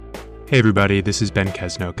Hey everybody, this is Ben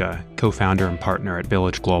Kesnoka, co-founder and partner at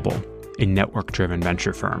Village Global, a network-driven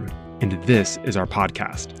venture firm. And this is our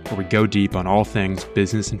podcast, where we go deep on all things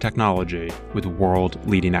business and technology with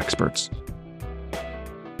world-leading experts.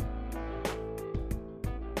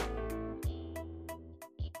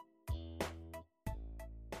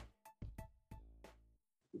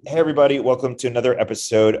 Hey everybody, welcome to another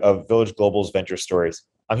episode of Village Global's Venture Stories.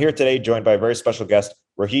 I'm here today joined by a very special guest,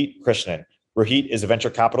 Rohit Krishnan. Rohit is a venture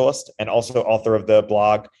capitalist and also author of the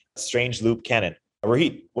blog Strange Loop Canon.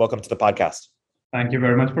 Rohit, welcome to the podcast. Thank you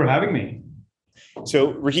very much for having me.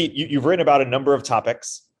 So Rohit, you've written about a number of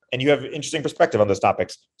topics and you have interesting perspective on those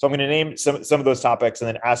topics. So I'm going to name some of those topics and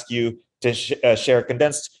then ask you to share a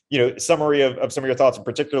condensed summary of some of your thoughts, and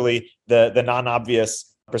particularly the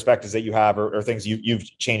non-obvious perspectives that you have or things you've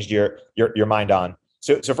changed your mind on.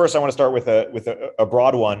 So first I want to start with a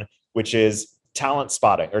broad one, which is talent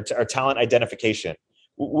spotting or talent identification.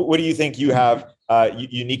 What do you think you have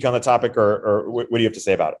unique on the topic, or what do you have to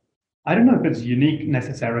say about it? I don't know if it's unique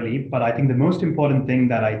necessarily, but I think the most important thing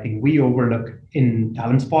that I think we overlook in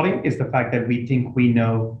talent spotting is the fact that we think we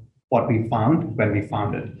know what we found when we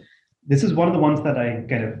found it. This is one of the ones that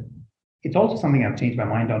it's also something I've changed my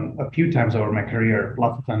mind on a few times over my career,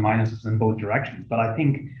 pluses and minuses in both directions. But I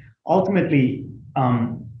think ultimately,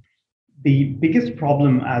 the biggest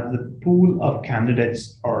problem as the pool of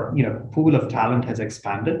candidates or pool of talent has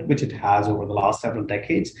expanded, which it has over the last several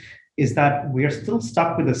decades, is that we are still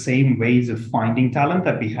stuck with the same ways of finding talent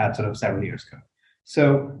that we had sort of several years ago.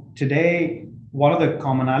 So today, one of the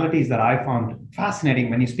commonalities that I found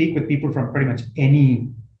fascinating when you speak with people from pretty much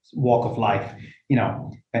any walk of life,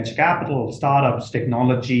 venture capital, startups,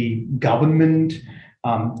 technology, government,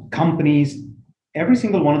 companies, every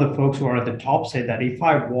single one of the folks who are at the top say that if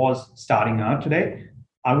I was starting out today,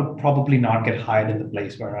 I would probably not get hired in the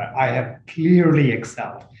place where I have clearly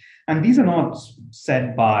excelled. And these are not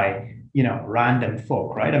said by, random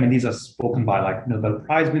folk, right? I mean, these are spoken by like Nobel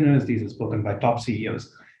Prize winners. These are spoken by top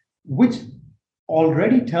CEOs, which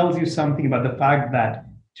already tells you something about the fact that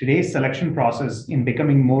today's selection process, in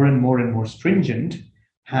becoming more and more stringent,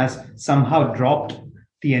 has somehow dropped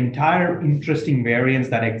the entire interesting variance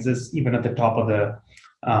that exists even at the top of the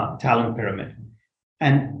talent pyramid.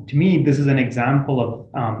 And to me, this is an example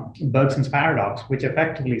of Bergson's paradox, which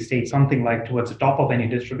effectively states something like towards the top of any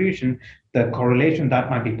distribution, the correlation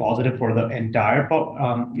that might be positive for the entire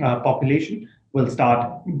population will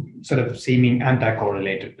start sort of seeming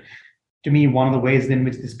anti-correlated. To me, one of the ways in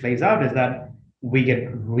which this plays out is that we get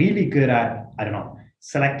really good at,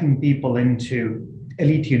 selecting people into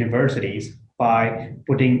elite universities by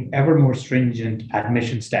putting ever more stringent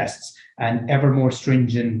admissions tests and ever more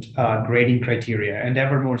stringent grading criteria and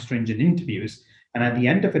ever more stringent interviews. And at the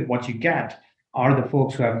end of it, what you get are the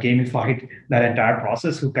folks who have gamified that entire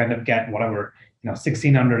process, who kind of get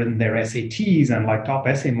 1,600 in their SATs and like top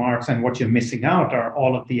essay marks. And what you're missing out are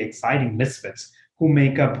all of the exciting misfits who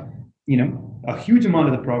make up, a huge amount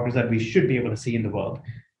of the progress that we should be able to see in the world.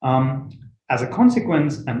 As a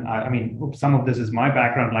consequence, and some of this is my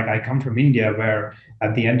background, like I come from India, where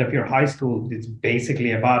at the end of your high school, it's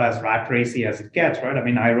basically about as rat racy as it gets, right? I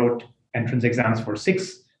mean, I wrote entrance exams for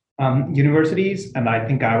 6 universities, and I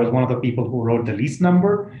think I was one of the people who wrote the least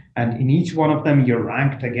number. And in each one of them, you're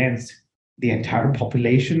ranked against the entire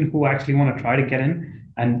population who actually want to try to get in.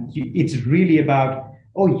 And it's really about,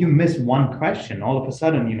 you missed one question. All of a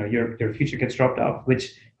sudden, your future gets dropped off,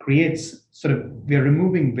 which creates we're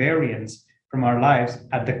removing variance from our lives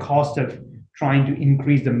at the cost of trying to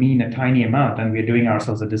increase the mean a tiny amount, and we're doing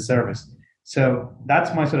ourselves a disservice. So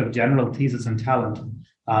that's my sort of general thesis on talent.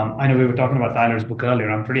 I know we were talking about Tyler's book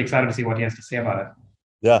earlier. I'm pretty excited to see what he has to say about it.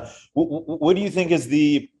 Yeah. What do you think is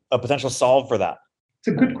a potential solve for that? It's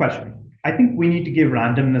a good question. I think we need to give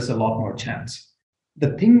randomness a lot more chance.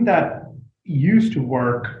 The thing that used to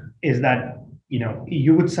work is that,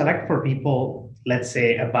 you would select for people, let's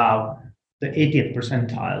say about the 80th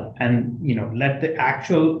percentile, and let the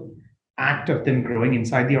actual act of them growing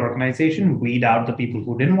inside the organization weed out the people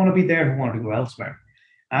who didn't want to be there, who wanted to go elsewhere.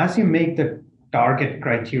 As you make the target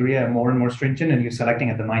criteria more and more stringent and you're selecting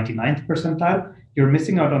at the 99th percentile, you're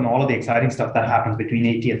missing out on all of the exciting stuff that happens between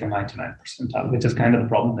 80th and 99th percentile, which is kind of the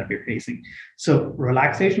problem that we're facing. So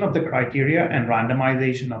relaxation of the criteria and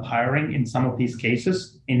randomization of hiring in some of these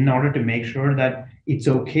cases, in order to make sure that it's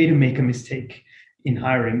okay to make a mistake in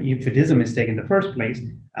hiring, if it is a mistake in the first place,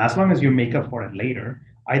 as long as you make up for it later.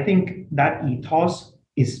 I think that ethos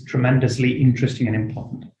is tremendously interesting and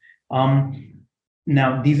important.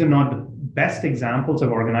 Now, these are not the best examples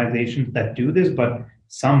of organizations that do this, but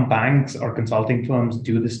some banks or consulting firms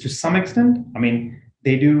do this to some extent. I mean,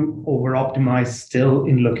 They do over optimize still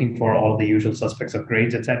in looking for all the usual suspects of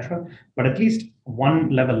grades, etc. But at least one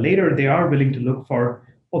level later, they are willing to look for,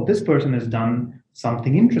 oh, this person has done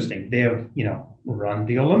something interesting. They have, run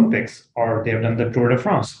the Olympics, or they've done the Tour de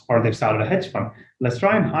France, or they've started a hedge fund. Let's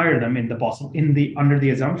try and hire them under the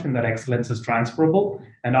assumption that excellence is transferable.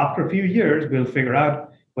 And after a few years, we'll figure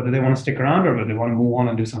out whether they want to stick around or whether they want to move on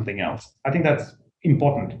and do something else. I think that's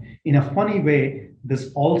important. In a funny way,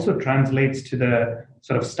 this also translates to the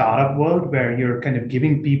sort of startup world where you're kind of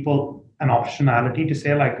giving people an optionality to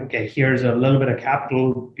say, like, okay, here's a little bit of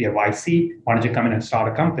capital via YC. Why don't you come in and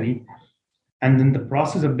start a company? And then the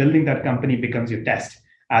process of building that company becomes your test,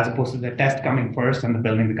 as opposed to the test coming first and the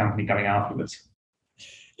building the company coming afterwards.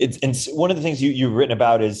 And one of the things you've written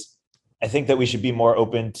about is, I think that we should be more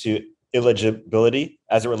open to eligibility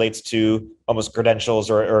as it relates to almost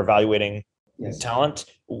credentials or evaluating talent.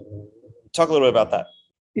 Talk a little bit about that.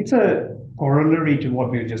 It's a corollary to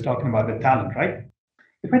what we were just talking about with talent, right?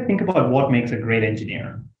 If I think about what makes a great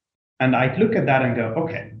engineer, and I look at that and go,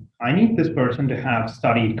 okay, I need this person to have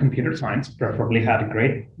studied computer science, preferably had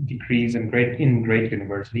great degrees in great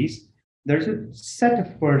universities. There's a set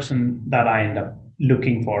of person that I end up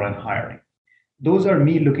looking for and hiring. Those are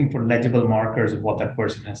me looking for legible markers of what that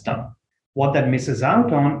person has done. What that misses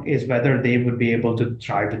out on is whether they would be able to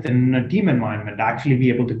thrive within a team environment, actually be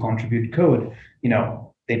able to contribute code.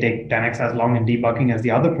 They take 10x as long in debugging as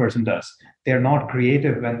the other person does. They're not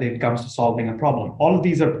creative when it comes to solving a problem. All of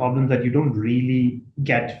these are problems that you don't really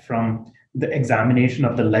get from the examination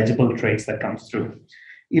of the legible traits that comes through.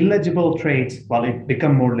 Illegible traits, well, it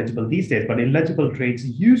become more legible these days, but illegible traits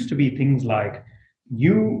used to be things like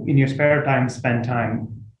you, in your spare time, spend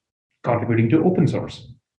time contributing to open source.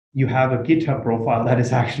 You have a GitHub profile that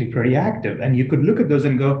is actually pretty active, and you could look at those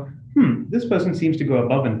and go, this person seems to go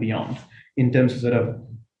above and beyond in terms of sort of,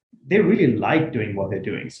 they really like doing what they're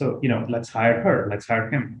doing. So, let's hire her, let's hire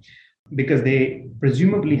him, because they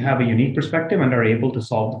presumably have a unique perspective and are able to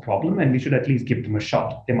solve the problem, and we should at least give them a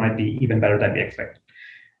shot. They might be even better than we expect.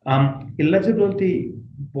 Illegibility,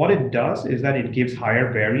 what it does is that it gives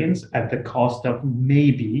higher variance at the cost of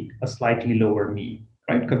maybe a slightly lower mean,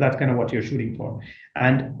 right? Because that's kind of what you're shooting for.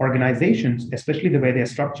 And organizations, especially the way they're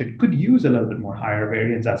structured, could use a little bit more higher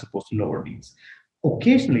variance as opposed to lower means.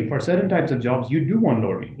 Occasionally, for certain types of jobs, you do want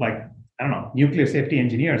lower mean. Like, I don't know, nuclear safety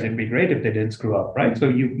engineers, it'd be great if they didn't screw up, right? So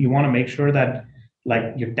you want to make sure that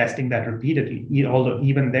you're testing that repeatedly. Although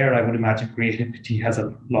even there, I would imagine creativity has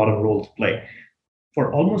a lot of role to play.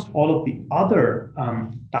 For almost all of the other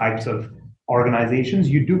types of organizations,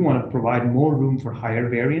 you do want to provide more room for higher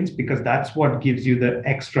variance, because that's what gives you the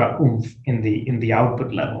extra oomph in the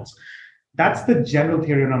output levels. That's the general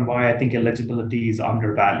theory on why I think eligibility is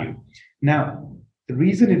undervalued. Now, the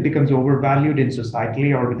reason it becomes overvalued in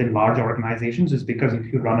societally or within large organizations is because if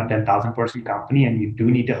you run a 10,000 person company and you do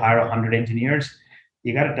need to hire 100 engineers,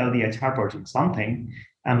 you got to tell the HR person something.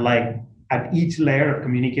 And at each layer of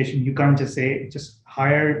communication, you can't just say, just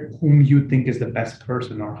hire whom you think is the best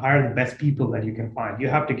person or hire the best people that you can find. You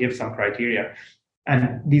have to give some criteria.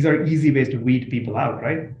 And these are easy ways to weed people out,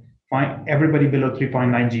 right? Find everybody below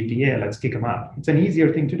 3.9 GPA, let's kick them out. It's an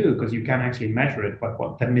easier thing to do because you can actually measure it. But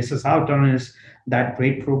what that misses out on is that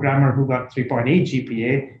great programmer who got 3.8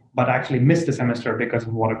 GPA, but actually missed a semester because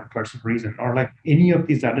of whatever personal reason, or any of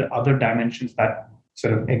these other dimensions that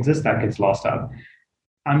sort of exist that gets lost out.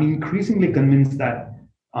 I'm increasingly convinced that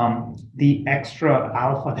the extra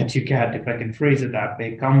alpha that you get, if I can phrase it that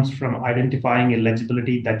way, comes from identifying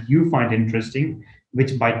illegibility that you find interesting,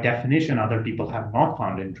 which by definition other people have not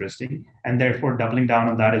found interesting. And therefore doubling down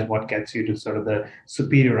on that is what gets you to sort of the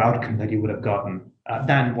superior outcome that you would have gotten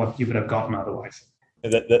than what you would have gotten otherwise.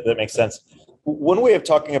 That makes sense. One way of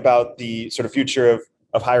talking about the sort of future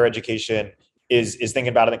of higher education is thinking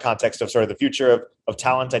about it in the context of sort of the future of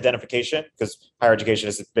talent identification, because higher education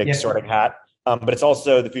is a big sorting hat, but it's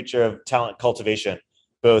also the future of talent cultivation,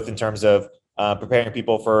 both in terms of preparing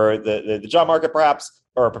people for the job market, perhaps,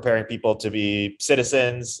 or preparing people to be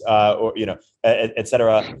citizens, or et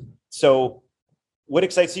cetera. So, what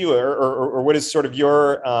excites you, or what is sort of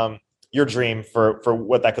your dream for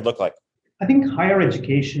what that could look like? I think higher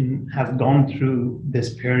education has gone through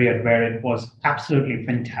this period where it was absolutely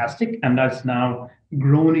fantastic, and that's now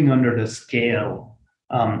groaning under the scale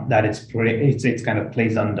that it's kind of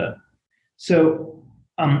plays under. So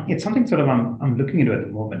it's something sort of I'm looking into at the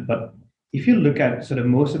moment. But if you look at sort of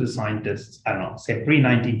most of the scientists, I don't know, say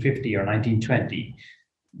pre-1950 or 1920,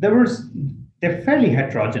 they're fairly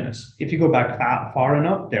heterogeneous. If you go back far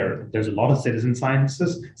enough, there's a lot of citizen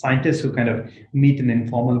scientists who kind of meet in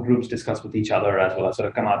informal groups, discuss with each other, as well as sort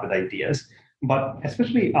of come out with ideas. But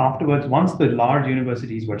especially afterwards, once the large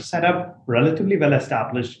universities were set up, relatively well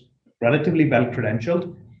established, relatively well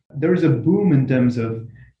credentialed, there is a boom in terms of,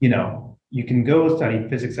 you can go study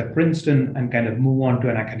physics at Princeton and kind of move on to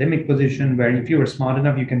an academic position where if you are smart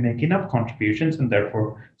enough, you can make enough contributions and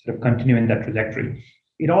therefore sort of continue in that trajectory.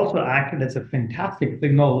 It also acted as a fantastic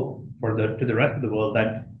signal to the rest of the world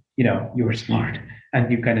that, you were smart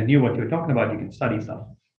and you kind of knew what you were talking about, you can study stuff.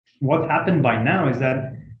 What's happened by now is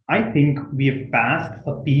that I think we have passed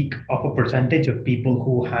a peak of a percentage of people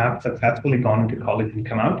who have successfully gone into college and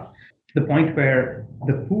come out to the point where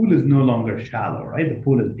the pool is no longer shallow, right? The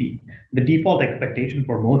pool is deep. The default expectation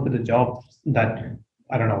for most of the jobs that,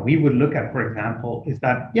 I don't know, we would look at, for example, is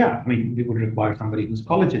that, we would require somebody who's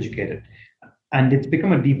college educated. And it's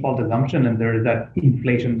become a default assumption, and there is that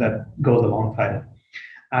inflation that goes alongside it.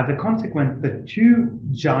 As a consequence, the two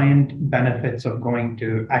giant benefits of going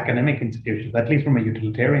to academic institutions, at least from a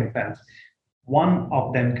utilitarian sense, one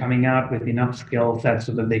of them coming out with enough skill sets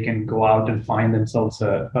so that they can go out and find themselves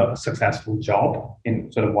a successful job in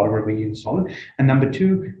sort of whatever we install it. And number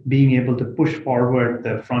two, being able to push forward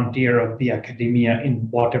the frontier of the academia in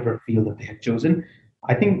whatever field that they have chosen.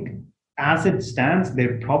 I think as it stands,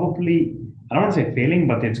 they're probably, I don't want to say failing,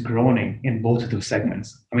 but it's groaning in both of those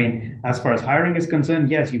segments. I mean, as far as hiring is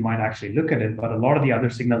concerned, yes, you might actually look at it, but a lot of the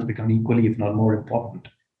other signals become equally, if not more important,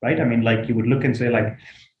 right? I mean, like you would look and say, like,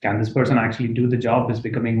 can this person actually do the job is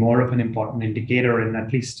becoming more of an important indicator in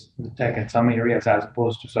at least the tech in some areas, as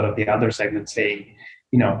opposed to sort of the other segments saying,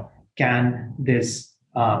 can this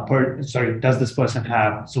does this person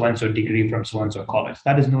have so-and-so degree from so-and-so college?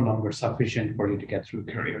 That is no longer sufficient for you to get through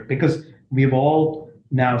a career, because we've all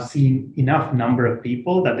now seen enough number of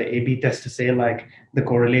people that the A/B test to say like the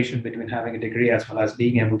correlation between having a degree as well as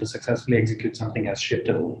being able to successfully execute something has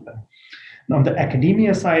shifted a little bit. Now, on the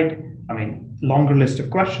academia side, I mean, longer list of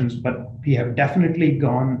questions, but we have definitely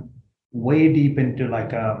gone way deep into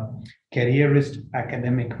like a careerist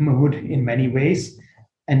academic mode in many ways.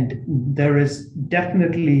 And there is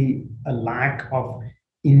definitely a lack of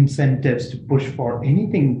incentives to push for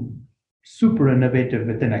anything super innovative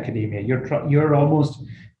within academia. You're almost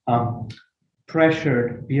peer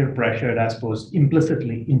pressured, I suppose,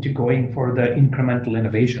 implicitly into going for the incremental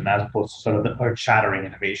innovation as opposed to sort of the earth-shattering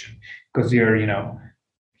innovation. Because you're,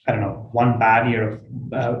 one bad year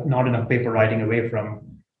of not enough paper writing away from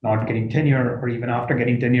not getting tenure, or even after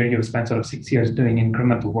getting tenure, you've spent sort of 6 years doing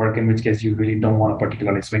incremental work, in which case you really don't want to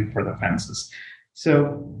particularly swing for the fences.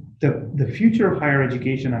 So the future of higher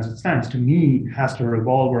education as it stands, to me, has to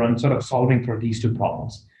revolve around sort of solving for these two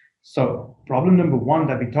problems. So problem number one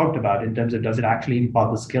that we talked about in terms of does it actually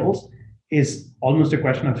impart the skills is almost a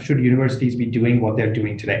question of should universities be doing what they're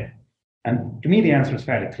doing today? And to me, the answer is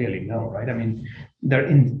fairly clearly no, right? I mean, there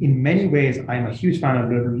in many ways, I'm a huge fan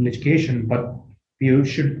of liberal education, but you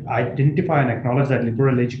should identify and acknowledge that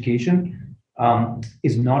liberal education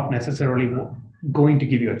is not necessarily going to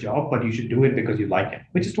give you a job, but you should do it because you like it,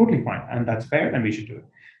 which is totally fine. And that's fair, and we should do it.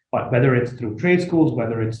 But whether it's through trade schools,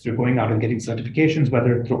 whether it's through going out and getting certifications,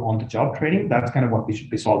 whether it's through on-the-job training, that's kind of what we should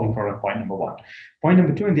be solving for on point number one. Point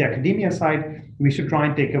number two, in the academia side, we should try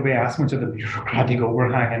and take away as much of the bureaucratic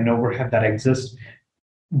overhang and overhead that exists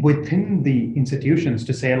within the institutions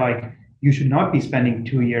to say, like, you should not be spending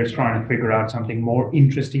 2 years trying to figure out something more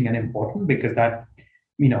interesting and important, because that,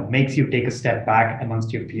 makes you take a step back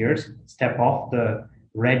amongst your peers, step off the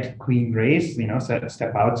red queen race,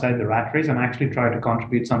 step outside the rat race and actually try to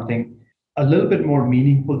contribute something a little bit more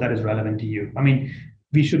meaningful that is relevant to you. I mean,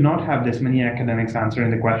 we should not have this many academics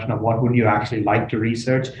answering the question of what would you actually like to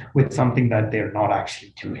research with something that they're not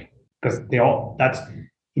actually doing. Because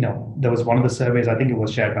there was one of the surveys, I think it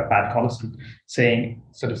was shared by Pat Collison, saying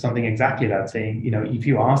sort of something exactly that, saying, if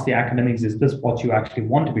you ask the academics, is this what you actually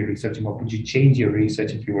want to be researching, or would you change your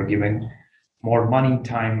research if you were given more money,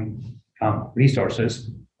 time,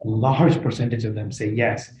 resources? A large percentage of them say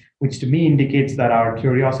yes, which to me indicates that our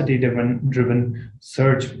curiosity-driven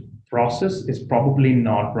search process is probably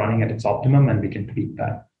not running at its optimum, and we can tweak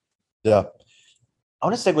that. Yeah. I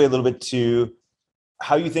want to segue a little bit to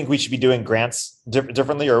how you think we should be doing grants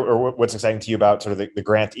differently, or what's exciting to you about sort of the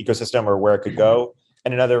grant ecosystem or where it could go.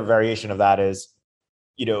 And another variation of that is,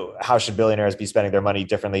 how should billionaires be spending their money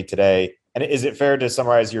differently today? And is it fair to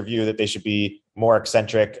summarize your view that they should be more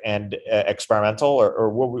eccentric and experimental, or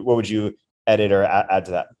what would you edit or add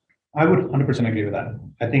to that? I would 100% agree with that.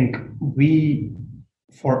 I think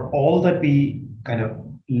for all that we kind of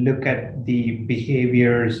look at the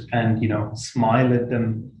behaviors and, smile at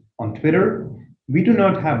them on Twitter, we do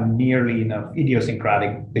not have nearly enough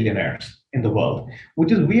idiosyncratic billionaires in the world,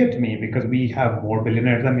 which is weird to me because we have more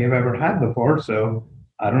billionaires than we have ever had before. So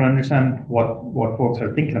I don't understand what folks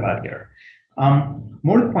are thinking about here.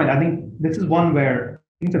 More to the point, I think this is one where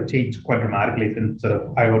things have changed quite dramatically since sort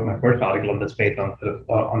of I wrote my first article on this space on sort of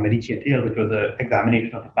on Medici and Thiel, which was an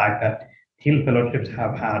examination of the fact that Thiel fellowships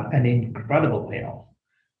have had an incredible payoff,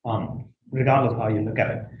 regardless of how you look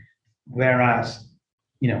at it. Whereas,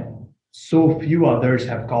 so few others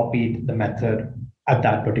have copied the method at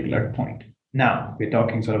that particular point. Now, we're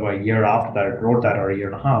talking sort of a year after that I wrote that, or a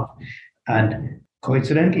year and a half. And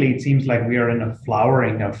coincidentally, it seems like we are in a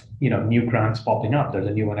flowering of new grants popping up. There's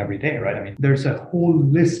a new one every day, right? I mean, there's a whole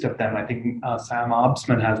list of them. I think Sam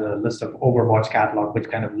Obstman has a list of Overwatch catalog, which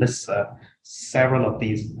kind of lists several of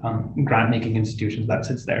these grant-making institutions that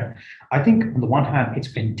sits there. I think on the one hand,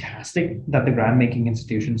 it's fantastic that the grant-making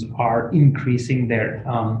institutions are increasing their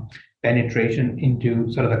penetration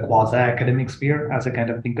into sort of the quasi-academic sphere, as I kind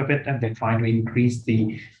of think of it, and they're trying to increase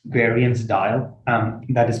the variance dial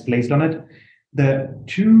that is placed on it. The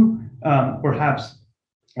two, perhaps,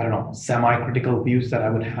 I don't know, semi-critical views that I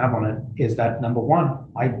would have on it is that, number one,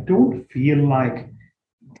 I don't feel like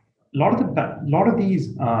a lot of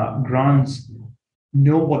these grants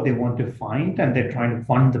know what they want to find, and they're trying to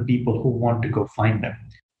fund the people who want to go find them.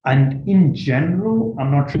 And in general, I'm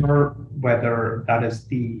not sure whether that is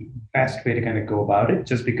the best way to kind of go about it,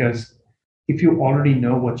 just because if you already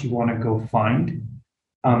know what you want to go find,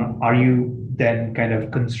 are you then kind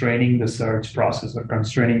of constraining the search process or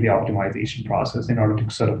constraining the optimization process in order to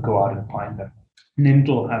sort of go out and find them?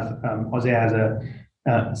 Nintel has, Jose has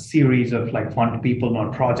a series of like fund people,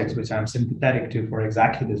 not projects, which I'm sympathetic to for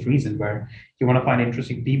exactly this reason, where you want to find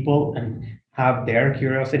interesting people and have their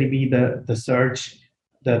curiosity be the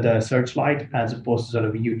searchlight, as opposed to sort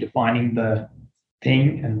of you defining the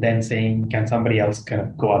thing and then saying, can somebody else kind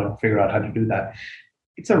of go out and figure out how to do that?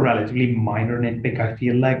 It's a relatively minor nitpick, I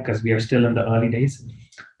feel like, because we are still in the early days.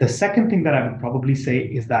 The second thing that I would probably say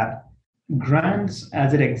is that grants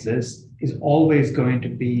as it exists is always going to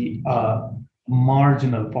be a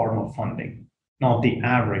marginal form of funding, not the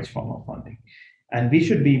average form of funding. And we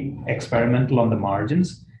should be experimental on the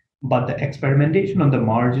margins, but the experimentation on the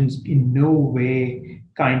margins in no way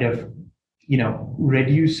kind of,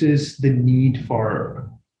 reduces the need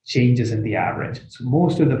for changes in the average. So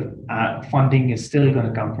most of the funding is still going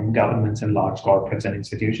to come from governments and large corporates and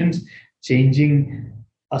institutions. Changing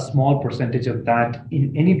a small percentage of that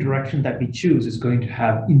in any direction that we choose is going to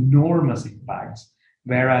have enormous impacts,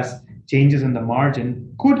 whereas changes in the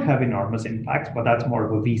margin could have enormous impacts, but that's more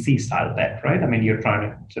of a VC style bet, right? I mean, you're trying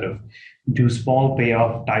to sort of do small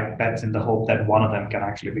payoff type bets in the hope that one of them can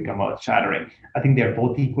actually become earth-shattering. I think they're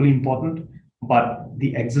both equally important, but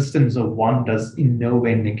the existence of one does in no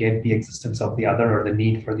way negate the existence of the other or the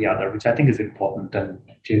need for the other, which I think is important and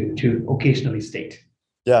to occasionally state.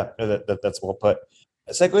 Yeah, that's well put.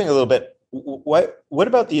 Segueing a little bit, what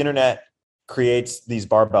about the internet creates these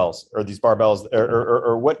barbells,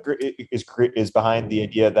 or what is behind the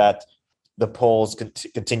idea that the polls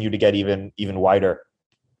continue to get even wider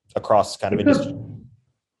across kind of industry?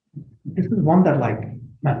 This is one that, like,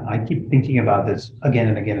 man, I keep thinking about this again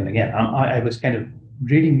and again and again. I was kind of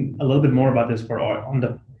reading a little bit more about this on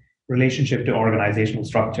the relationship to organizational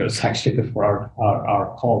structures actually before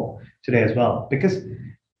our call today as well, because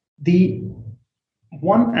the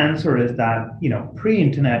one answer is that,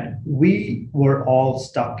 pre-internet, we were all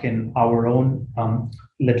stuck in our own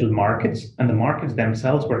little markets, and the markets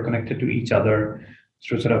themselves were connected to each other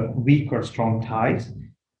through sort of weak or strong ties,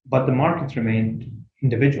 but the markets remained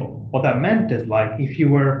individual. What that meant is, like, if you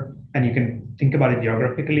were, and you can think about it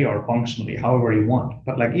geographically or functionally, however you want,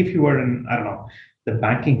 but like if you were in, I don't know, the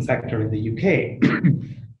banking sector in the UK,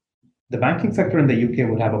 the banking sector in the UK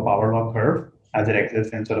would have a power law curve as it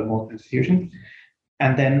exists in sort of most institutions.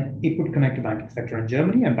 And then it would connect to banking sector in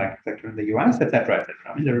Germany and banking sector in the US, et cetera, et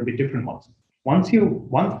cetera. I mean, there will be different ones. Once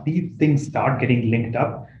these things start getting linked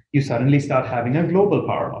up, you suddenly start having a global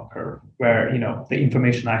power law curve where, the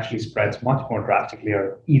information actually spreads much more drastically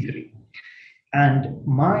or easily. And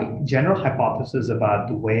my general hypothesis about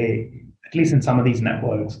the way, at least in some of these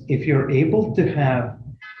networks, if you're able to have,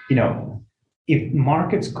 if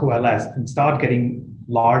markets coalesce and start getting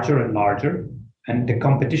larger and larger, and the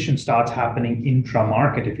competition starts happening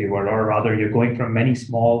intra-market, if you will, or rather you're going from many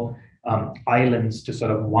small islands to sort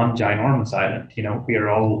of one ginormous island. We're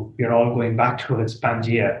all going back towards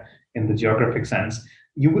Pangea in the geographic sense.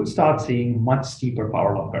 You would start seeing much steeper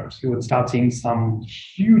power law curves. You would start seeing some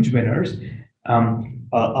huge winners,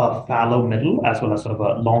 a fallow middle, as well as sort of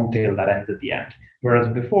a long tail that ends at the end. Whereas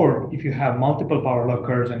before, if you have multiple power law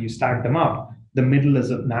curves and you stack them up, the middle is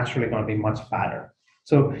naturally going to be much fatter.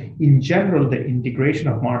 So in general, the integration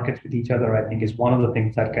of markets with each other, I think, is one of the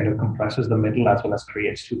things that kind of compresses the middle as well as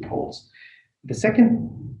creates two poles. The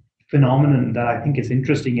second phenomenon that I think is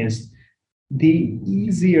interesting is the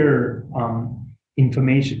easier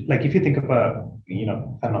information. Like if you think of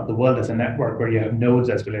I don't know, the world as a network where you have nodes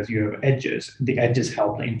as well as you have edges. The edges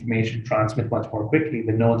help the information transmit much more quickly.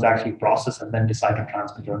 The nodes actually process and then decide to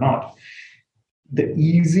transmit or not. The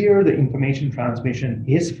easier the information transmission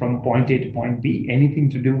is from point A to point B, anything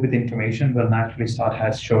to do with information will naturally start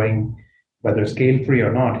as showing, whether scale-free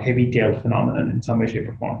or not, heavy-tailed phenomenon in some way, shape,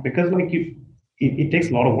 or form. Because it takes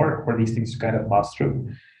a lot of work for these things to kind of pass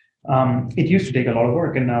through. It used to take a lot of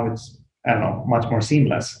work, and now it's, I don't know, much more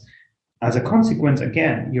seamless. As a consequence,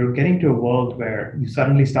 again, you're getting to a world where you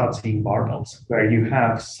suddenly start seeing barbells, where you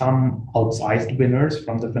have some outsized winners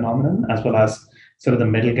from the phenomenon, as well as sort of the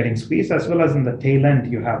middle getting squeezed, as well as in the tail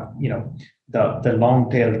end, you have, the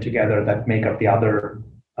long tail together that make up the other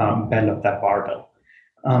bell of that barbell.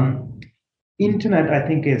 Internet, I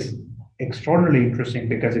think, is extraordinarily interesting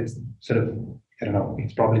because it's sort of, I don't know,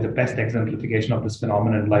 it's probably the best exemplification of this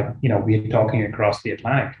phenomenon. Like, we're talking across the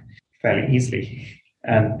Atlantic fairly easily.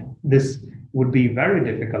 And this would be very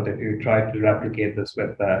difficult if you tried to replicate this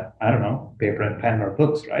with, paper and pen or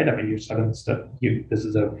books, right? I mean, this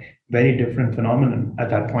is a very different phenomenon at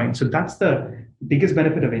that point. So that's the biggest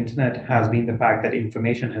benefit of internet, has been the fact that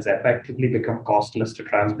information has effectively become costless to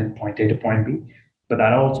transmit point A to point B. But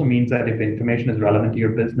that also means that if information is relevant to your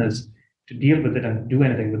business, to deal with it and do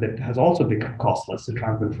anything with it has also become costless to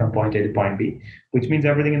transmit from point A to point B, which means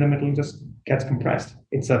everything in the middle just gets compressed.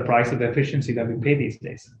 It's a price of efficiency that we pay these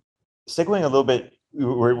days. Segueing a little bit, we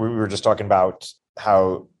were just talking about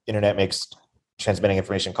how internet makes transmitting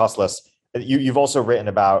information costless. You've also written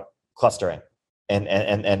about clustering and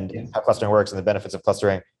yes, how clustering works and the benefits of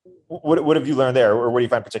clustering. What have you learned there, or what do you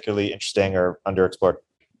find particularly interesting or underexplored?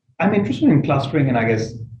 I'm interested in clustering, and I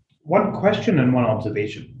guess one question and one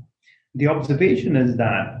observation. The observation is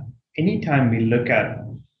that anytime we look at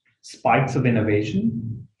spikes of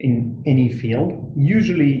innovation in any field,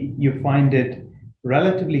 usually you find it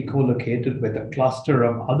relatively co-located with a cluster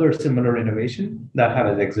of other similar innovation that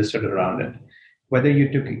has existed around it. Whether you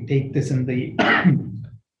take this in the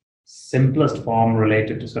simplest form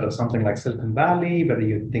related to sort of something like Silicon Valley, whether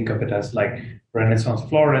you think of it as like Renaissance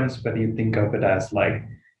Florence, whether you think of it as like,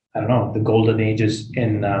 I don't know, the golden ages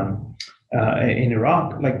in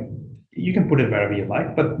Iraq, like, you can put it wherever you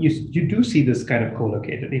like, but you do see this kind of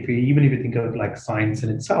co-located. Even if you think of it like science in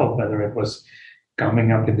itself, whether it was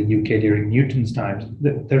coming up in the UK during Newton's times,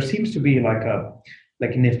 there seems to be like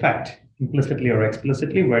an effect, implicitly or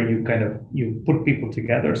explicitly, where you put people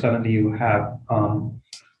together. Suddenly you have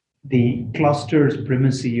the cluster's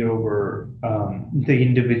primacy over the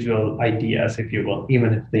individual ideas, if you will,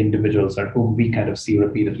 even if the individuals are whom we kind of see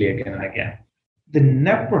repeatedly again and again. The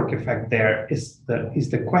network effect there is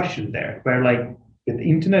the question there, where like with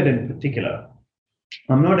internet in particular,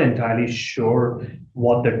 I'm not entirely sure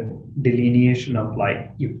what the delineation of,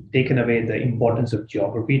 like, you've taken away the importance of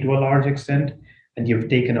geography to a large extent, and you've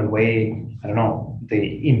taken away, I don't know,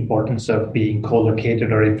 the importance of being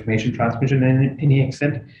co-located or information transmission in any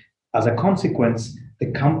extent. As a consequence,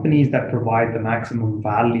 the companies that provide the maximum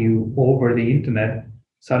value over the internet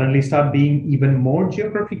suddenly start being even more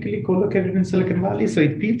geographically co-located in Silicon Valley. So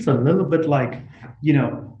it feels a little bit like,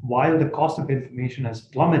 while the cost of information has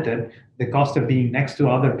plummeted, the cost of being next to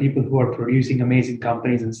other people who are producing amazing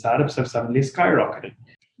companies and startups have suddenly skyrocketed.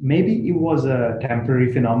 Maybe it was a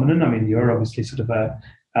temporary phenomenon. I mean, you're obviously sort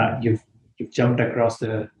of you've jumped across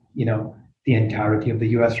the entirety of the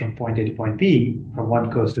US from point A to point B, from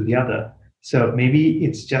one coast to the other. So maybe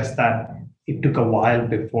it's just that it took a while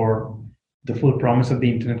before the full promise of the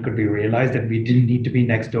internet could be realized, that we didn't need to be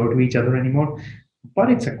next door to each other anymore. But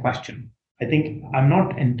it's a question. I think I'm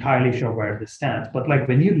not entirely sure where this stands, but like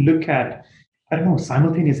when you look at, I don't know,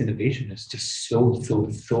 simultaneous innovation is just so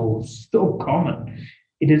common.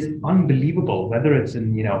 It is unbelievable, whether it's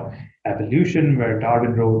in, evolution, where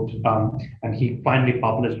Darwin wrote, and he finally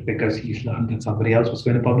published because he learned that somebody else was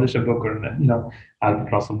going to publish a book, or,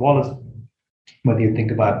 Albert Russel Wallace. Whether you think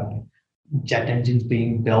about jet engines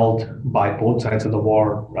being built by both sides of the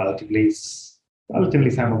war relatively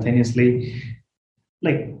simultaneously,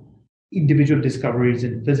 like individual discoveries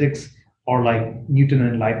in physics, or like Newton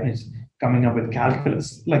and Leibniz coming up with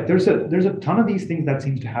calculus. Like there's a ton of these things that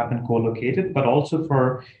seems to happen co-located, but also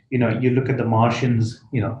for, you look at the Martians,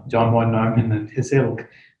 John von Neumann and his ilk,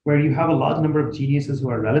 where you have a large number of geniuses who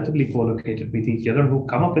are relatively co-located with each other, who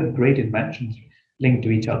come up with great inventions linked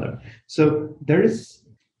to each other. So there is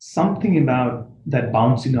something about that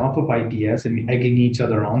bouncing off of ideas and egging each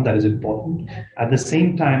other on, that is important. At the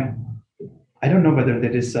same time, I don't know whether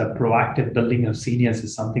that is a proactive building of seniors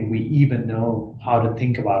is something we even know how to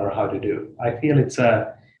think about or how to do. I feel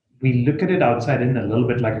we look at it outside in a little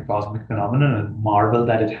bit like a cosmic phenomenon and marvel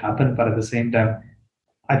that it happened, but at the same time,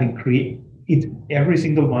 I think every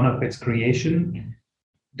single one of its creation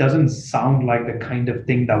doesn't sound like the kind of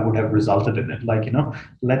thing that would have resulted in it. Like,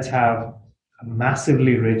 let's have a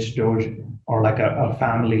massively rich Doge or like a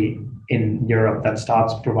family in Europe that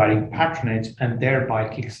starts providing patronage and thereby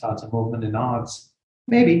kickstarts a movement in arts.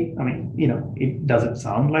 Maybe, it doesn't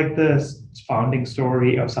sound like the founding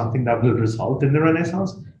story of something that will result in the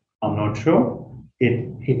Renaissance. I'm not sure.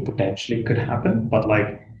 It potentially could happen, but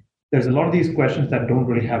like there's a lot of these questions that don't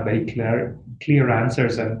really have very clear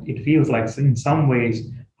answers, and it feels like in some ways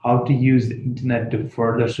how to use the internet to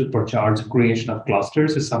further supercharge the creation of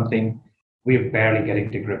clusters is something we're barely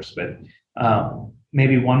getting to grips with.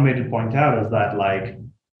 Maybe one way to point out is that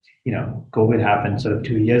COVID happened sort of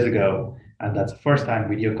 2 years ago, and that's the first time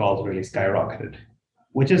video calls really skyrocketed,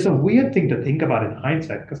 which is a weird thing to think about in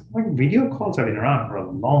hindsight, because video calls have been around for a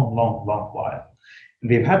long, long, long while.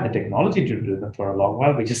 We've had the technology to do them for a long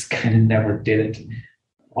while. We just kind of never did it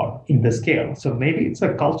in the scale. So maybe it's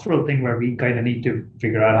a cultural thing where we kind of need to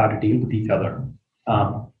figure out how to deal with each other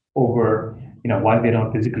over, while we're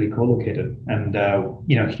not physically co-located. And,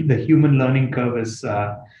 the human learning curve is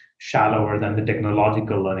shallower than the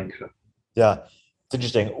technological learning curve. Yeah, it's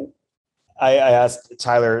interesting. I asked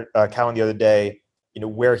Tyler Cowen the other day,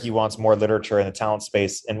 where he wants more literature in the talent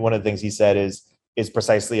space. And one of the things he said is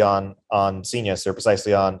precisely on Scenius, or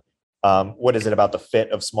precisely on what is it about the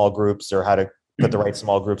fit of small groups, or how to put the right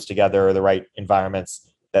small groups together, or the right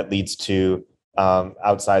environments that leads to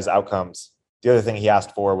outsized outcomes. The other thing he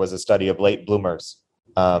asked for was a study of late bloomers.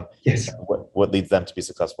 Yes. What leads them to be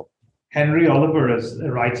successful? Henry Oliver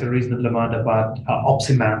writes a reasonable amount about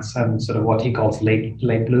opsimanths and sort of what he calls late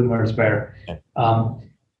bloomers, where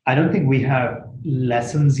I don't think we have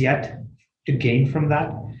lessons yet to gain from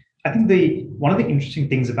that. I think one of the interesting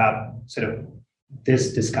things about sort of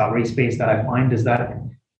this discovery space that I find is that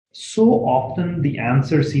so often the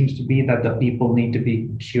answer seems to be that the people need to be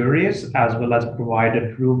curious as well as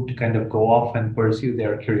provided room to kind of go off and pursue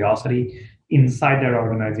their curiosity inside their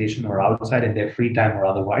organization or outside in their free time or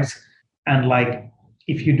otherwise. And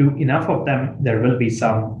if you do enough of them, there will be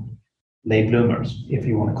some late bloomers, if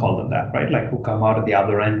you want to call them that, right? Like who come out at the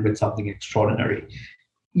other end with something extraordinary.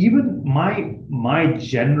 Even my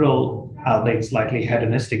general, albeit slightly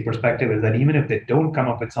hedonistic perspective is that even if they don't come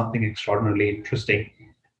up with something extraordinarily interesting,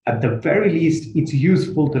 at the very least, it's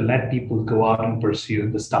useful to let people go out and pursue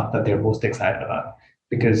the stuff that they're most excited about.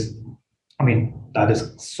 Because, that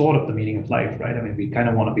is sort of the meaning of life, right? We kind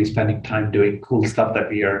of want to be spending time doing cool stuff that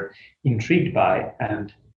we are intrigued by,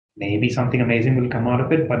 and maybe something amazing will come out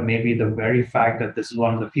of it, but maybe the very fact that this is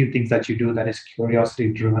one of the few things that you do that is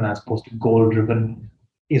curiosity-driven as opposed to goal-driven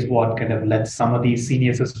is what kind of lets some of these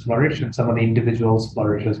seniors flourish and some of the individuals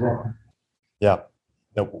flourish as well. Yeah,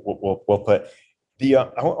 no, we'll put.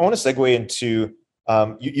 I want to segue into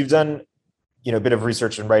you've done a bit of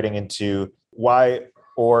research and writing into why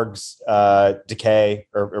orgs decay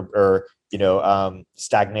or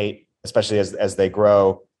stagnate, especially as they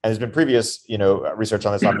grow. And there's been previous research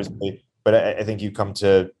on this, obviously, but I think you come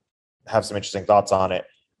to have some interesting thoughts on it.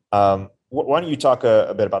 Why don't you talk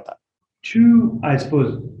a bit about that? Two, I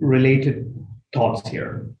suppose, related thoughts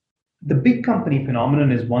here. The big company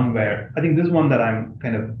phenomenon is one where I think this is one that I'm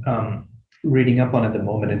kind of reading up on at the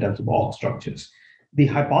moment in terms of org structures. The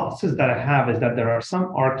hypothesis that I have is that there are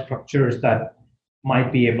some org structures that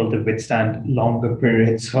might be able to withstand longer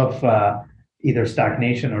periods of either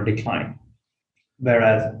stagnation or decline,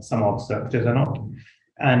 whereas some org structures are not.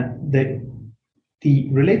 And the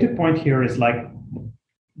related point here is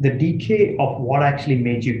the decay of what actually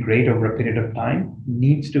made you great over a period of time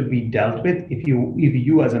needs to be dealt with if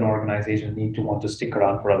you as an organization need to want to stick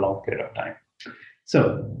around for a long period of time.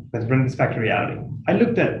 So let's bring this back to reality. I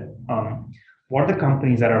looked at what are the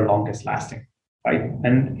companies that are longest lasting, right?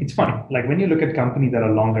 And it's funny, when you look at companies that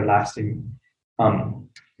are longer lasting,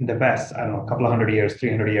 in the West, I don't know, a couple of 100 years,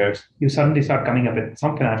 300 years, you suddenly start coming up with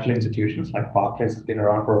some financial institutions like Barclays has been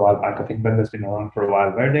around for a while, Bank of England has been around for a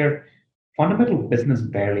while, where their fundamental business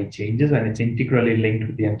barely changes and it's integrally linked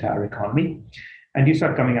with the entire economy. And you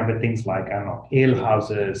start coming up with things like, I don't know, ale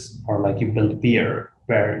houses, or you build beer,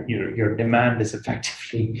 where your demand is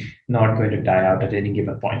effectively not going to die out at any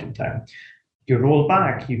given point in time. You roll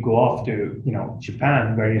back, you go off to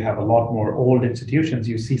Japan, where you have a lot more old institutions.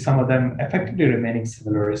 You see some of them effectively remaining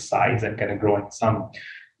similar in size and kind of growing some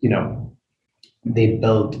they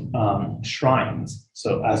build shrines.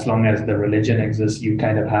 So as long as the religion exists, you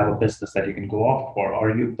kind of have a business that you can go off for, or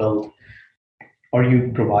you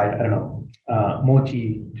provide, I don't know,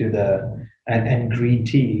 mochi to and green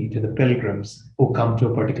tea to the pilgrims who come to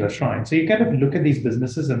a particular shrine. So you kind of look at these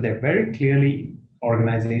businesses, and they're very clearly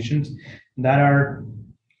organizations that are,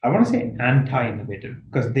 I want to say, anti-innovative,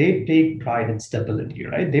 because they take pride in stability,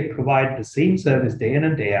 right? They provide the same service day in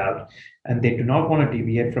and day out, and they do not want to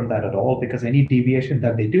deviate from that at all, because any deviation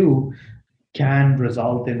that they do can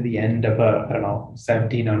result in the end of a, I don't know,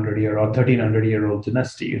 1700-year or 1300-year-old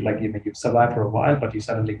dynasty. Like, you've survived for a while, but you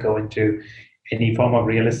suddenly go into any form of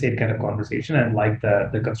real estate kind of conversation, and like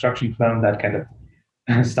the construction firm that kind of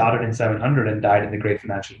started in 700 and died in the great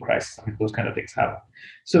financial crisis. I mean, those kind of things happen.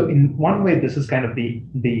 So in one way, this is kind of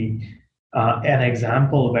the an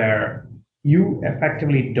example where you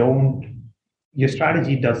effectively your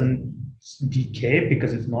strategy doesn't decay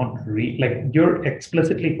because it's not like you're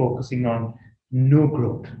explicitly focusing on no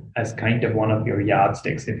growth as kind of one of your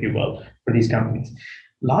yardsticks, if you will, for these companies.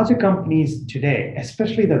 Larger companies today,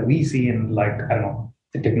 especially that we see in, like, I don't know,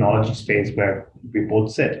 the technology space where we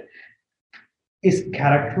both sit, is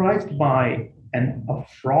characterized by a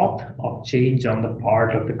froth of change on the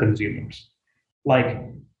part of the consumers. Like,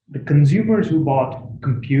 the consumers who bought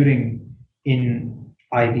computing in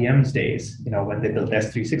IBM's days, when they built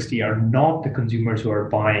S360, are not the consumers who are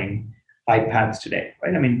buying iPads today,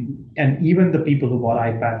 right? I mean, and even the people who bought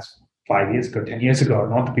iPads 5 years ago, 10 years ago, are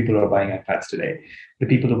not the people who are buying iPads today. The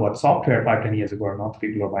people who bought software 5, 10 years ago are not the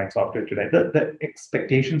people who are buying software today. The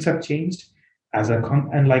expectations have changed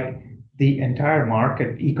and like the entire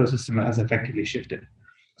market ecosystem has effectively shifted.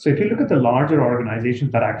 So if you look at the larger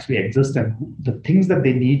organizations that actually exist and the things that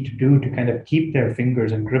they need to do to kind of keep their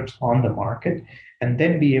fingers and grips on the market, and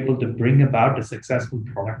then be able to bring about a successful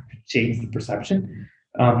product to change the perception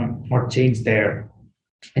or change their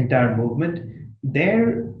entire movement,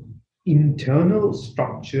 their internal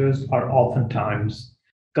structures are oftentimes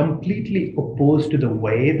completely opposed to the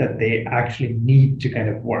way that they actually need to kind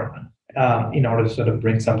of work in order to sort of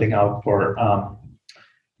bring something out for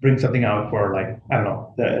like, I don't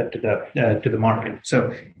know, to the market.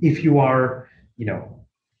 So if you are,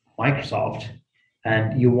 Microsoft,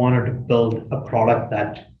 and you wanted to build a product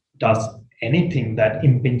that does anything that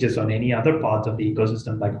impinges on any other parts of the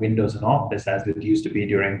ecosystem, like Windows and Office, as it used to be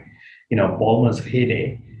during, Ballmer's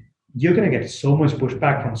heyday, you're going to get so much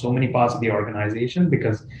pushback from so many parts of the organization,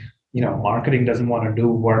 because marketing doesn't want to do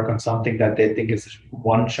work on something that they think is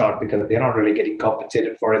one shot, because they're not really getting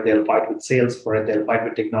compensated for it. They'll fight with sales for it. They'll fight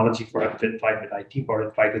with technology for it. They'll fight with IT for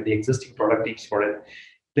it. Fight with the existing product teams for it.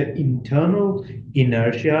 The internal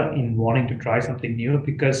inertia in wanting to try something new,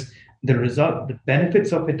 because the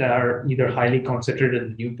benefits of it are either highly concentrated in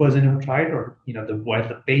the new person who tried, or where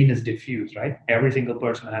the pain is diffused, right? Every single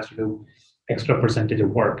person has to do extra percentage of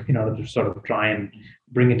work in order to sort of try and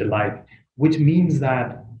bring it to life, which means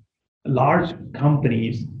that large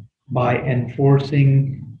companies, by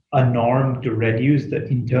enforcing a norm to reduce the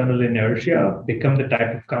internal inertia, become the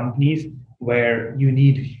type of companies where you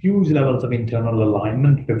need huge levels of internal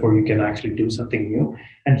alignment before you can actually do something new.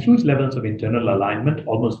 And huge levels of internal alignment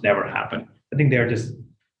almost never happen. I think they're just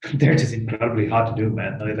incredibly hard to do,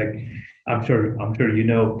 man. Like, I'm sure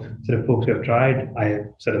sort of folks who have tried. I have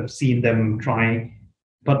sort of seen them trying,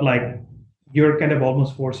 but like, you're kind of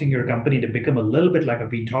almost forcing your company to become a little bit like a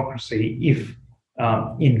vetocracy, if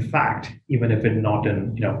in fact, even if it's not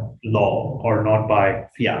in law or not by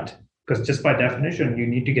fiat. Because just by definition, you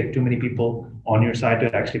need to get too many people on your side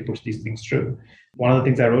to actually push these things through. One of the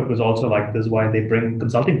things I wrote was also like, this is why they bring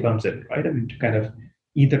consulting firms in, right? I mean, to kind of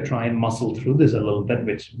either try and muscle through this a little bit,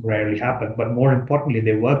 which rarely happens, but more importantly,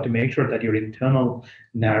 they work to make sure that your internal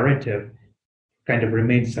narrative kind of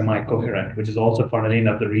remains semi-coherent, which is also, funnily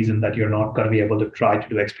enough, the reason that you're not going to be able to try to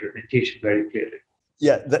do experimentation very clearly.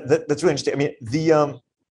 Yeah, that's really interesting. I mean, the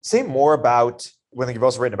say more about one thing you've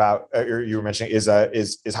also written about, or you were mentioning, is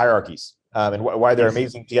hierarchies, and why they're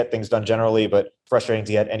amazing to get things done generally, but frustrating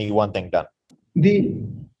to get any one thing done. The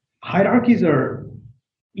hierarchies are,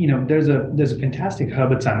 there's a fantastic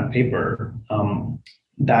Herbert Simon paper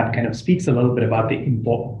that kind of speaks a little bit about the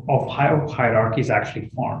import of how hierarchies actually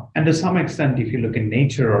form. And to some extent, if you look in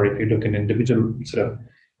nature, or if you look in individual sort of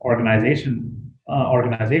organizations,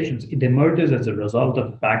 it emerges as a result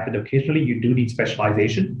of the fact that occasionally you do need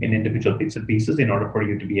specialization in individual bits and pieces in order for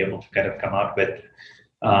you to be able to kind of come out with,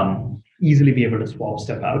 easily be able to swap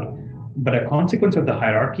stuff out. But a consequence of the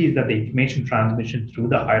hierarchy is that the information transmission through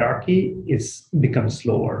the hierarchy becomes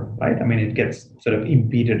slower, right? I mean, it gets sort of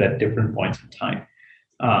impeded at different points in time,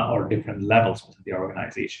 or different levels within the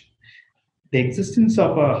organization. the existence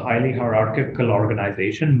of a highly hierarchical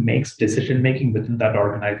organization makes decision making within that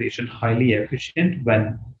organization highly efficient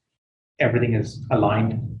when everything is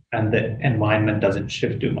aligned and the environment doesn't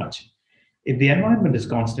shift too much. If the environment is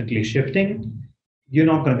constantly shifting, you're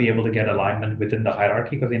not going to be able to get alignment within the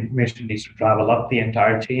hierarchy because the information needs to travel up the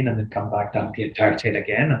entire chain and then come back down the entire chain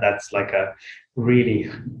again. And that's like that's really,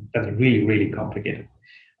 really complicated.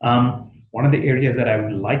 One of the areas that I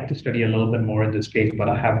would like to study a little bit more in this space, but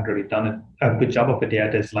I haven't really done a good job of it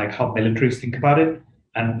yet, is like how militaries think about it.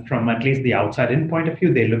 And from at least the outside in point of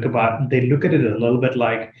view, they look at it a little bit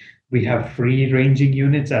like we have free ranging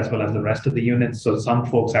units as well as the rest of the units. So some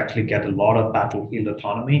folks actually get a lot of battlefield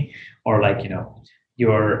autonomy, or like,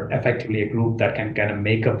 you're effectively a group that can kind of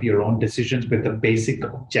make up your own decisions with the basic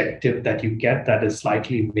objective that you get that is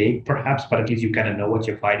slightly vague perhaps, but at least you kind of know what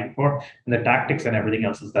you're fighting for. And the tactics and everything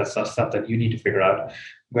else is that stuff that you need to figure out.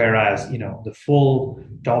 Whereas, the full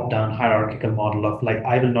top-down hierarchical model of like,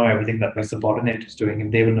 I will know everything that my subordinate is doing,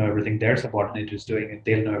 and they will know everything their subordinate is doing, and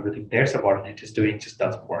they'll know everything their subordinate is doing, just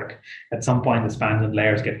doesn't work. At some point, the spans and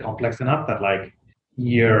layers get complex enough that like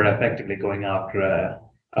you're effectively going after a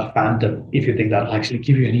phantom if you think that'll actually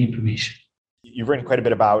give you any information. You've written quite a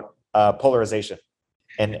bit about polarization.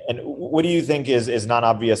 And what do you think is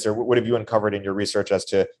non-obvious, or what have you uncovered in your research as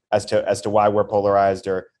to why we're polarized,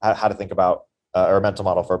 or how to think about or a mental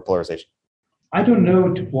model for polarization? I don't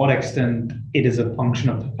know to what extent it is a function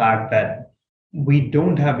of the fact that we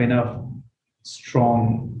don't have enough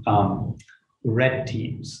strong red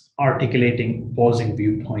teams articulating opposing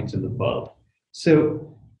viewpoints in the world. So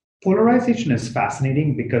polarization is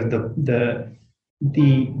fascinating because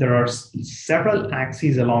there are several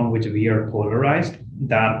axes along which we are polarized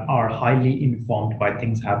that are highly informed by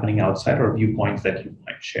things happening outside or viewpoints that you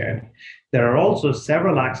might share. There are also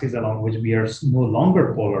several axes along which we are no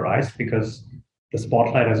longer polarized because the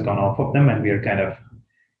spotlight has gone off of them and we are kind of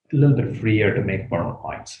a little bit freer to make firmer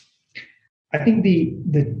points. I think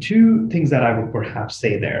the two things that I would perhaps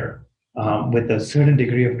say there with a certain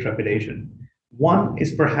degree of trepidation. One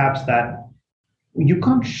is perhaps that you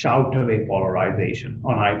can't shout away polarization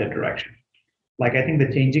on either direction. Like, I think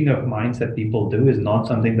the changing of minds that people do is not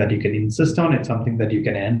something that you can insist on. It's something that you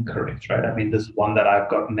can encourage, right? I mean, this is one that I've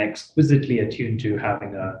gotten exquisitely attuned to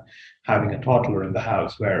having a toddler in the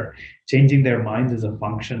house, where changing their minds is a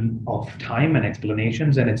function of time and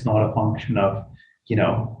explanations, and it's not a function of,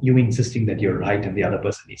 you insisting that you're right and the other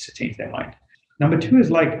person needs to change their mind. Number two is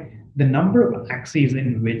like the number of axes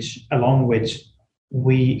along which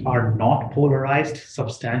we are not polarized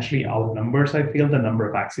substantially outnumbers, I feel, the number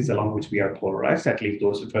of axes along which we are polarized, at least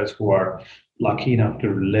those of us who are lucky enough to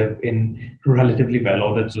live in relatively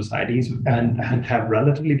well-ordered societies and have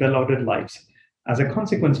relatively well-ordered lives. As a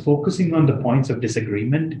consequence, focusing on the points of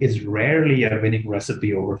disagreement is rarely a winning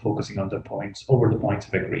recipe over focusing on the points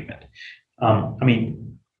of agreement.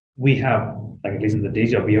 We have, like at least in the day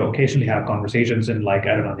job, we occasionally have conversations in like,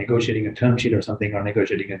 I don't know, negotiating a term sheet or something, or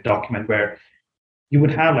negotiating a document where you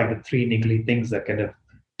would have like the three niggly things that kind of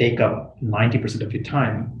take up 90% of your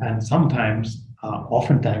time. And sometimes,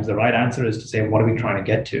 oftentimes, the right answer is to say, what are we trying to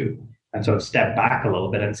get to? And sort of step back a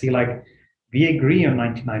little bit and see, like, we agree on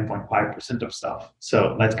 99.5% of stuff.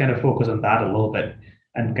 So let's kind of focus on that a little bit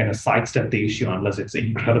and kind of sidestep the issue unless it's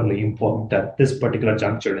incredibly important at this particular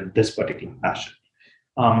juncture in this particular fashion.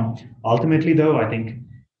 Ultimately, though, I think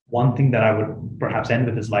one thing that I would perhaps end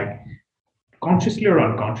with is like, consciously or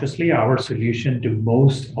unconsciously, our solution to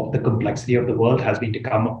most of the complexity of the world has been to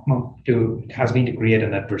create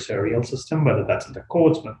an adversarial system, whether that's in the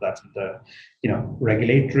courts, whether that's in the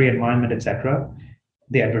regulatory environment, etc.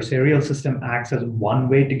 The adversarial system acts as one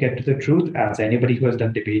way to get to the truth. As anybody who has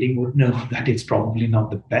done debating would know, that it's probably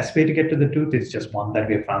not the best way to get to the truth. It's just one that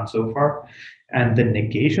we have found so far. And the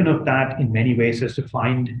negation of that in many ways is to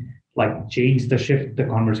shift the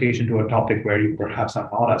conversation to a topic where you perhaps are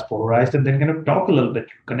not as polarized, and then kind of talk a little bit,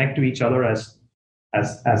 connect to each other as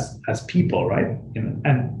people, right?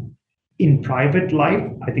 And in private life,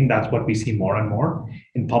 I think that's what we see more and more.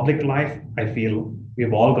 In public life, I feel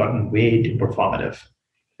we've all gotten way too performative,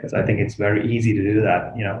 because I think it's very easy to do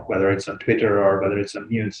that, whether it's on Twitter or whether it's on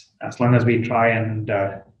news. As long as we try and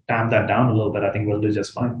tamp that down a little bit, I think we'll do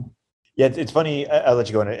just fine. Yeah, it's funny. I'll let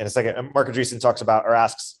you go in a second. Mark Andreessen talks about or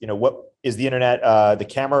asks, what is the internet, the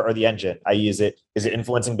camera or the engine? I.e., is it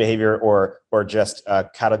influencing behavior or just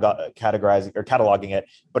categorizing or cataloging it?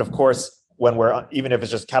 But of course, when we're even if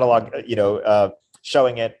it's just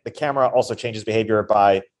showing it, the camera also changes behavior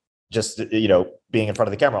by just being in front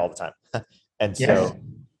of the camera all the time. And yes. So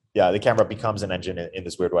the camera becomes an engine in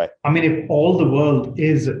this weird way. I mean, if all the world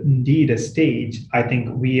is indeed a stage, I think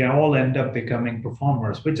we all end up becoming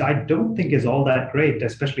performers, which I don't think is all that great,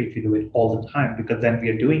 especially if you do it all the time, because then we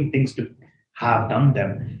are doing things to have done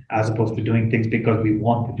them as opposed to doing things because we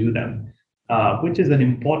want to do them, which is an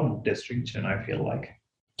important distinction, I feel like.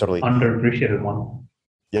 Totally. Underappreciated one.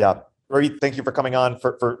 Yeah. Rohit, thank you for coming on.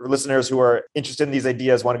 For listeners who are interested in these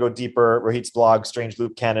ideas, want to go deeper, Rohit's blog, Strange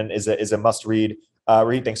Loop Canon, is a must read.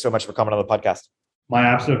 Rohit, thanks so much for coming on the podcast. My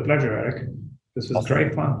absolute pleasure, Eric. This was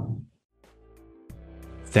great fun.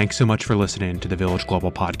 Thanks so much for listening to the Village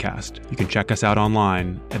Global podcast. You can check us out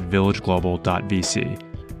online at villageglobal.vc.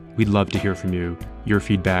 We'd love to hear from you, your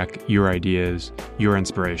feedback, your ideas, your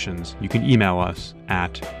inspirations. You can email us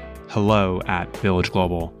at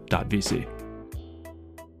hello@villageglobal.vc.